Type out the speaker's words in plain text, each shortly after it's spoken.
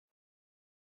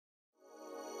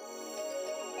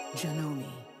Janome.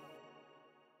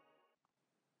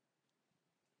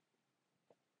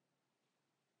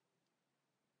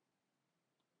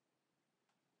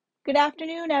 Good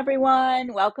afternoon,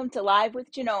 everyone. Welcome to Live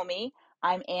with Janome.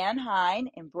 I'm Anne Hein,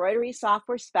 Embroidery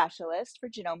Software Specialist for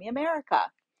Janome America.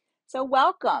 So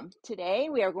welcome. Today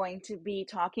we are going to be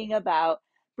talking about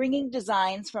bringing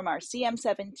designs from our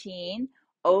CM17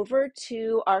 over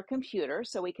to our computer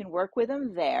so we can work with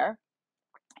them there.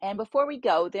 And before we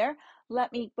go there,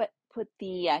 let me put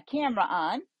the camera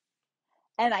on.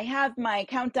 And I have my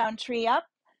countdown tree up.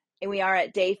 And we are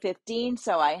at day 15,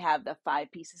 so I have the 5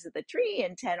 pieces of the tree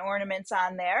and 10 ornaments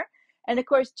on there. And of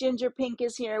course, Ginger Pink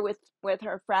is here with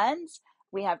her friends.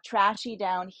 We have Trashy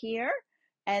down here.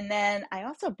 And then I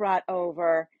also brought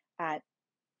over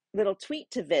Little Tweet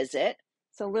to visit.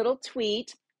 So Little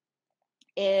Tweet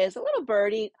is a little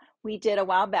birdie we did a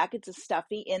while back. It's a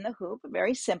stuffy in the hoop, a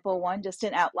very simple one, just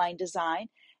an outline design.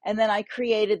 And then I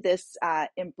created this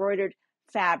embroidered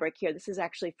fabric here. This is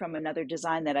actually from another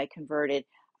design that I converted.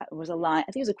 It was a line,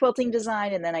 I think it was a quilting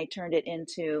design, and then I turned it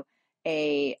into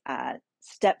a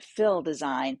step fill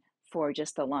design for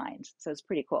just the lines. So it's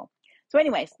pretty cool. So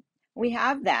anyways, we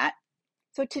have that.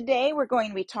 So today we're going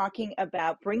to be talking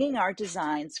about bringing our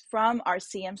designs from our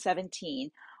CM17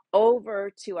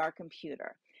 over to our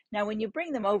computer. Now, when you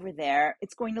bring them over there,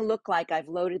 it's going to look like I've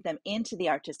loaded them into the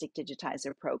Artistic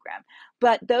Digitizer program,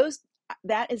 but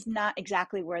that is not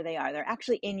exactly where they are. They're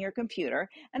actually in your computer,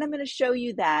 and I'm going to show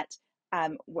you that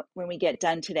when we get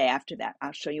done today. After that,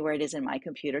 I'll show you where it is in my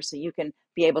computer so you can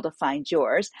be able to find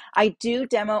yours. I do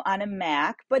demo on a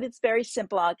Mac, but it's very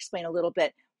simple. I'll explain a little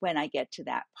bit when I get to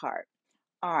that part.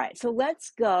 All right, so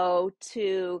let's go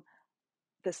to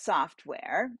the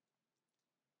software.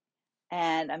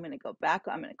 And I'm going to go back.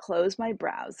 I'm going to close my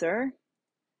browser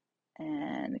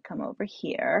and come over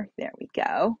here. There we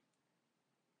go.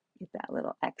 Get that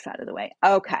little X out of the way.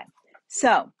 Okay,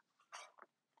 so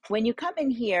when you come in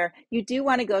here, you do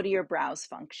want to go to your browse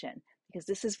function because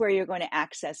this is where you're going to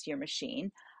access your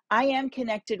machine. I am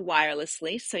connected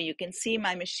wirelessly, so you can see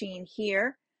my machine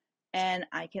here, and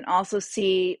I can also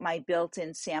see my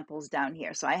built-in samples down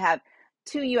here. So I have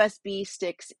 2 USB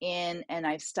sticks in, and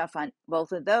I have stuff on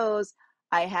both of those.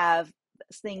 I have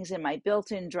things in my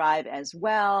built-in drive as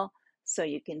well, so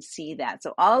you can see that.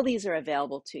 So all these are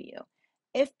available to you.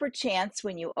 If perchance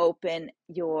when you open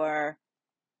your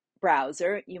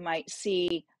browser, you might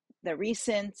see the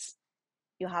recents,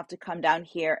 you'll have to come down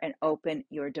here and open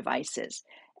your devices.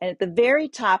 And at the very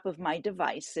top of my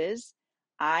devices,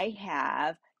 I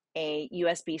have a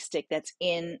USB stick that's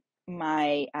in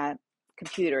my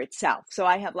computer itself. So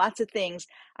I have lots of things.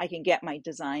 I can get my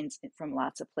designs from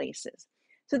lots of places.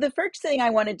 So the first thing I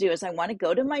want to do is I want to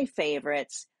go to my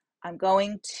favorites. I'm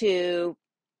going to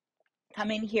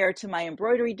come in here to my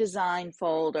embroidery design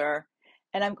folder,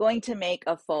 and I'm going to make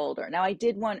a folder. Now I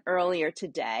did one earlier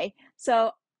today,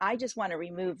 so I just want to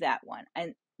remove that one.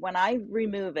 And when I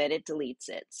remove it, it deletes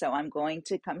it. So I'm going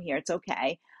to come here. It's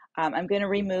okay. I'm going to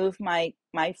remove my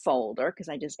folder because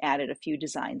I just added a few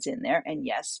designs in there. And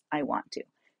yes, I want to.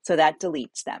 So that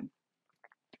deletes them.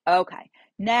 Okay.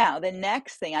 Now the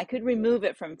next thing, I could remove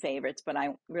it from favorites, but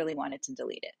I really wanted to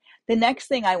delete it. The next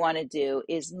thing I want to do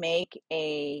is make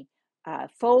a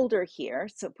folder here.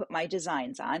 So put my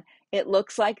designs on. It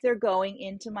looks like they're going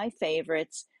into my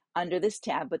favorites under this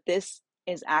tab, but this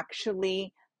is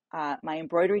actually my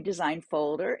embroidery design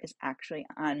folder is actually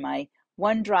on my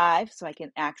OneDrive, so I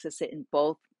can access it in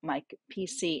both my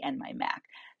PC and my Mac.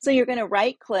 So you're going to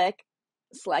right click,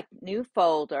 select new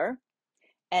folder,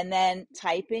 and then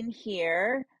type in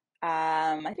here,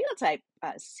 I think I'll type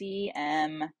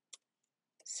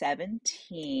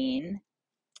CM17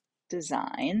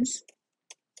 designs.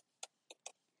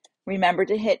 Remember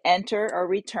to hit enter or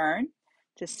return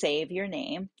to save your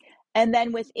name. And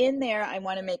then within there, I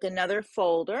want to make another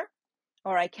folder,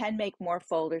 or I can make more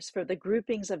folders for the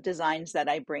groupings of designs that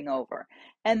I bring over.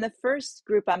 And the first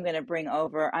group I'm going to bring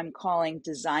over, I'm calling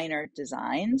Designer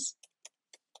Designs.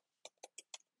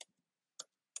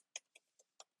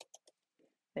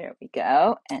 There we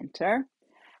go, enter.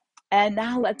 And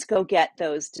now let's go get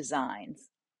those designs.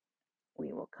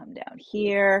 We will come down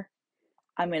here.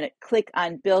 I'm going to click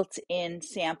on built-in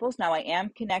samples. Now I am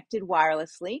connected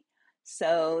wirelessly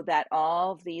so that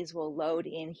all of these will load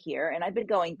in here. And I've been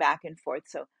going back and forth,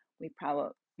 so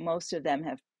most of them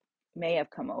may have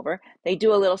come over. They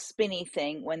do a little spinny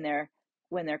thing when they're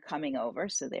coming over.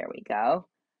 So there we go.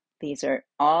 These are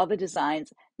all the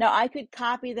designs. Now I could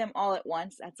copy them all at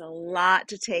once. That's a lot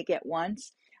to take at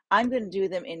once. I'm going to do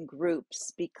them in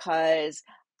groups because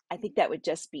I think that would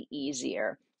just be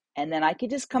easier. And then I could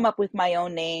just come up with my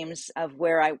own names of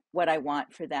what I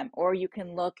want for them. Or you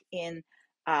can look in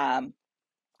the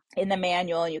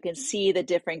manual, you can see the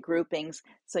different groupings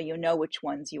so you know which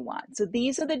ones you want. So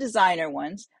these are the designer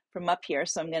ones from up here.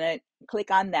 So I'm going to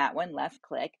click on that one, left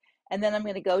click, and then I'm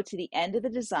going to go to the end of the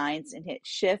designs and hit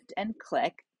shift and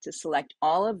click to select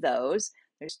all of those.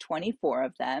 There's 24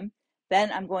 of them.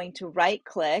 Then I'm going to right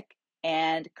click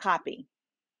and copy.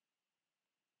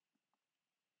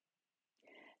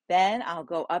 Then I'll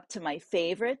go up to my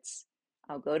favorites.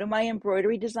 I'll go to my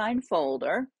embroidery design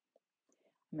folder.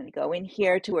 I'm going to go in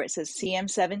here to where it says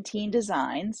CM17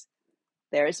 Designs.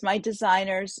 There's my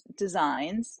designer's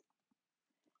designs.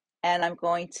 And I'm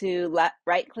going to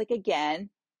right click again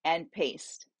and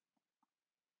paste.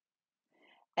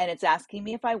 And it's asking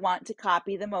me if I want to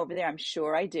copy them over there. I'm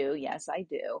sure I do. Yes, I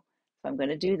do. So I'm going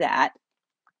to do that.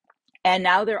 And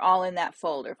now they're all in that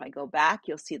folder. If I go back,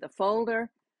 you'll see the folder.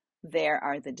 There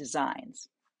are the designs.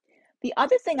 The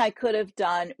other thing I could have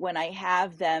done when I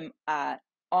have them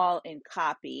all in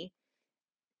copy,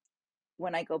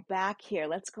 when I go back here,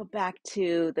 let's go back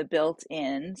to the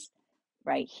built-ins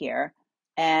right here.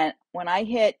 And when I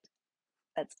hit,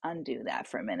 let's undo that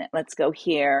for a minute. Let's go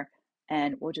here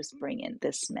and we'll just bring in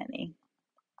this many.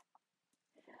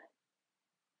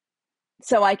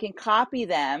 So I can copy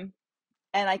them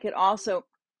and I could also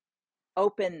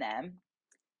open them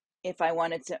if I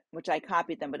wanted to, which I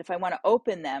copied them, but if I want to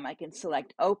open them, I can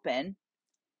select open.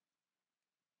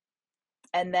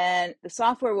 And then the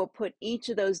software will put each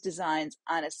of those designs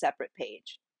on a separate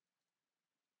page.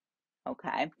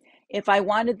 Okay. If I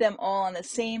wanted them all on the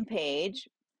same page,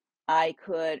 I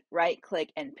could right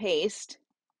click and paste.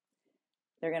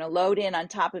 They're going to load in on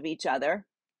top of each other.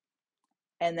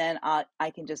 And then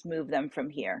I can just move them from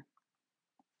here.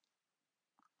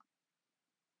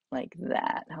 Like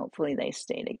that. Hopefully they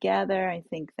stay together. I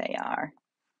think they are.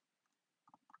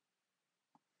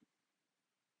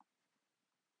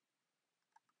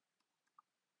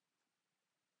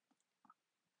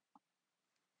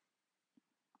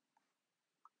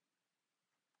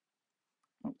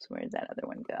 Oops, where did that other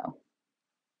one go?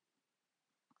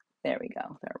 There we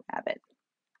go, the rabbit.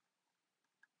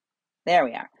 There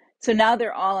we are. So now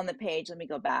they're all on the page. Let me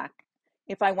go back.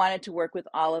 If I wanted to work with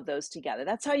all of those together,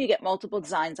 that's how you get multiple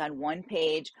designs on one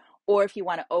page. Or if you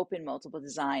want to open multiple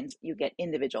designs, you get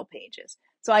individual pages.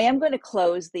 So I am going to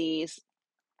close these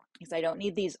because I don't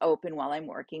need these open while I'm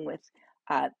working with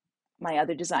my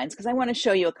other designs, because I want to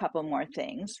show you a couple more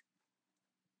things.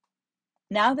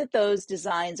 Now that those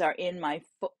designs are in my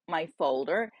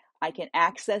folder, I can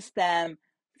access them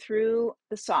through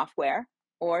the software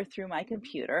or through my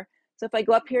computer. So if I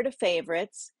go up here to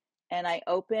favorites and I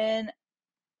open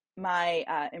my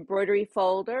embroidery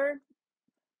folder,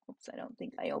 oops, I don't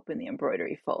think I opened the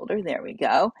embroidery folder. There we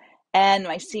go. And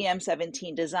my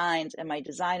CM17 designs and my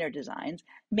designer designs.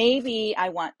 Maybe I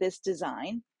want this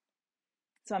design.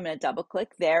 So I'm going to double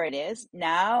click. There it is.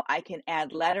 Now I can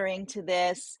add lettering to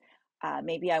this.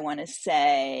 Maybe I want to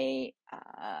say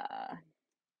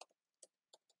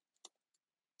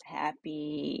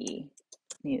Happy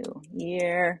New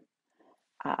Year.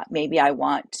 Maybe I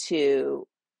want to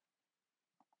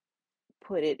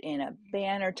put it in a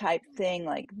banner type thing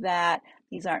like that.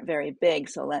 These aren't very big,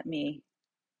 so let me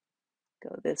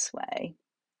go this way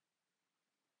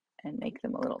and make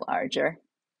them a little larger.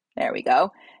 There we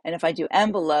go. And if I do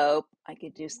envelope, I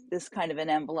could do this kind of an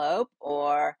envelope,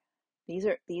 or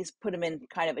these put them in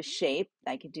kind of a shape.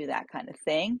 I could do that kind of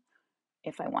thing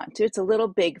if I want to. It's a little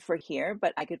big for here,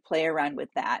 but I could play around with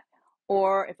that.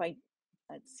 Or if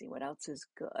let's see what else is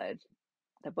good.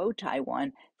 The bow tie one,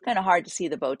 it's kind of hard to see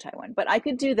the bow tie one, but I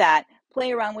could do that,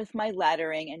 play around with my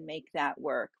lettering and make that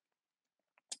work.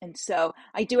 And so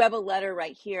I do have a letter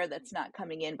right here that's not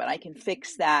coming in, but I can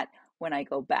fix that when I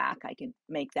go back. I can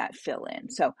make that fill in.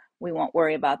 So we won't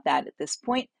worry about that at this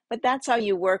point, but that's how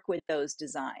you work with those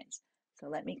designs. So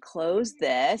let me close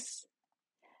this.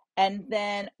 And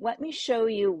then let me show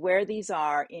you where these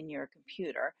are in your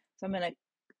computer. So I'm going to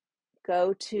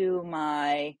go to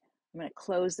I'm going to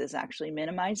close this, actually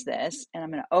minimize this, and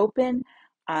I'm going to open.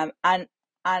 On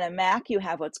a Mac, you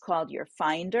have what's called your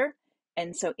Finder.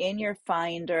 And so in your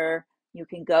Finder, you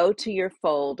can go to your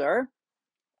folder.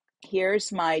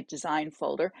 Here's my design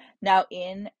folder. Now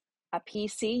in a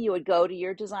PC, you would go to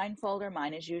your design folder.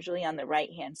 Mine is usually on the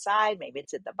right-hand side. Maybe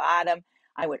it's at the bottom.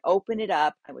 I would open it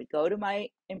up. I would go to my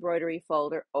embroidery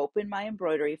folder, open my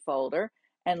embroidery folder,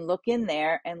 and look in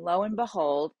there. And lo and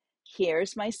behold,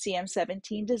 here's my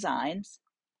CM17 designs.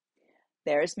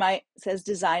 There's it says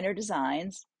designer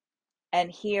designs.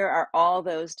 And here are all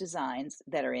those designs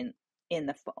that are in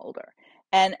the folder.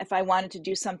 And if I wanted to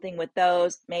do something with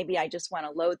those, maybe I just want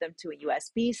to load them to a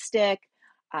USB stick.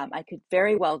 I could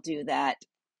very well do that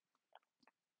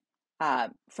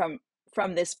from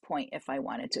this point if I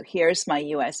wanted to. Here's my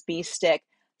USB stick.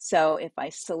 So if I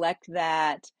select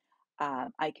that,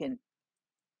 I could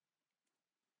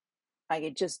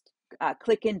just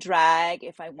click and drag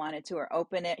if I wanted to, or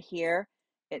open it here.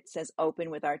 It says open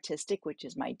with artistic, which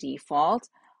is my default.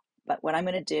 But what I'm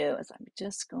going to do is I'm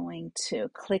just going to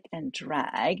click and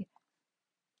drag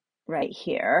right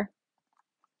here.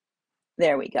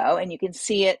 There we go. And you can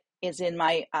see it is in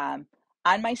my on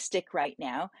my stick right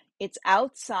now. It's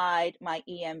outside my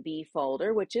EMB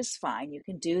folder, which is fine. You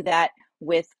can do that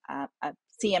with a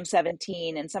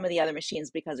CM17 and some of the other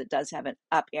machines because it does have an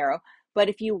up arrow. But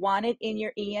if you want it in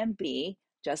your EMB,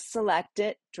 just select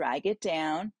it, drag it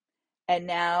down, and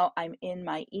now I'm in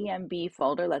my EMB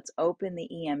folder. Let's open the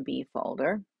EMB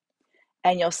folder,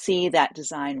 and you'll see that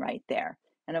design right there.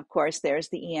 And of course, there's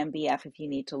the EMBF if you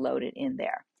need to load it in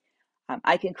there.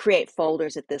 I can create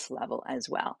folders at this level as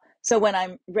well. So when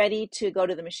I'm ready to go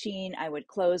to the machine, I would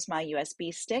close my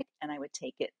USB stick and I would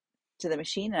take it to the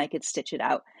machine, and I could stitch it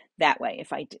out that way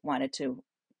if I wanted to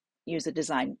use a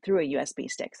design through a USB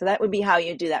stick. So that would be how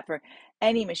you do that for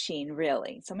any machine,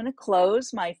 really. So I'm going to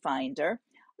close my Finder.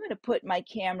 I'm going to put my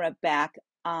camera back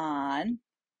on.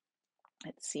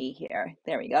 Let's see here.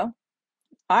 There we go.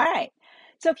 All right.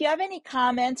 So if you have any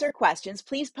comments or questions,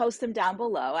 please post them down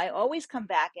below. I always come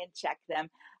back and check them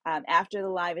after the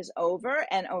live is over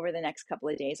and over the next couple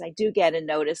of days. I do get a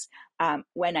notice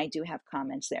when I do have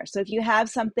comments there. So if you have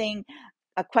something,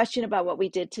 a question about what we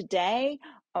did today,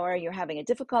 or you're having a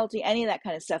difficulty, any of that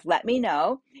kind of stuff, let me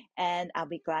know, and I'll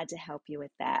be glad to help you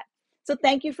with that. So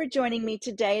thank you for joining me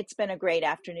today. It's been a great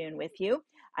afternoon with you.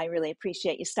 I really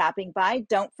appreciate you stopping by.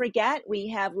 Don't forget, we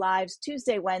have lives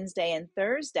Tuesday, Wednesday, and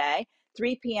Thursday,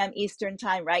 3 p.m. Eastern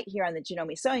Time, right here on the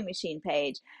Janome Sewing Machine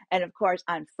page. And of course,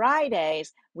 on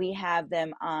Fridays, we have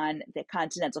them on the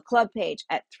Continental Club page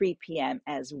at 3 p.m.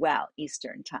 as well,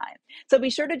 Eastern Time. So be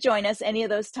sure to join us any of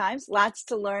those times. Lots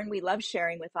to learn. We love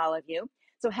sharing with all of you.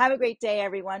 So have a great day,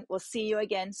 everyone. We'll see you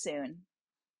again soon.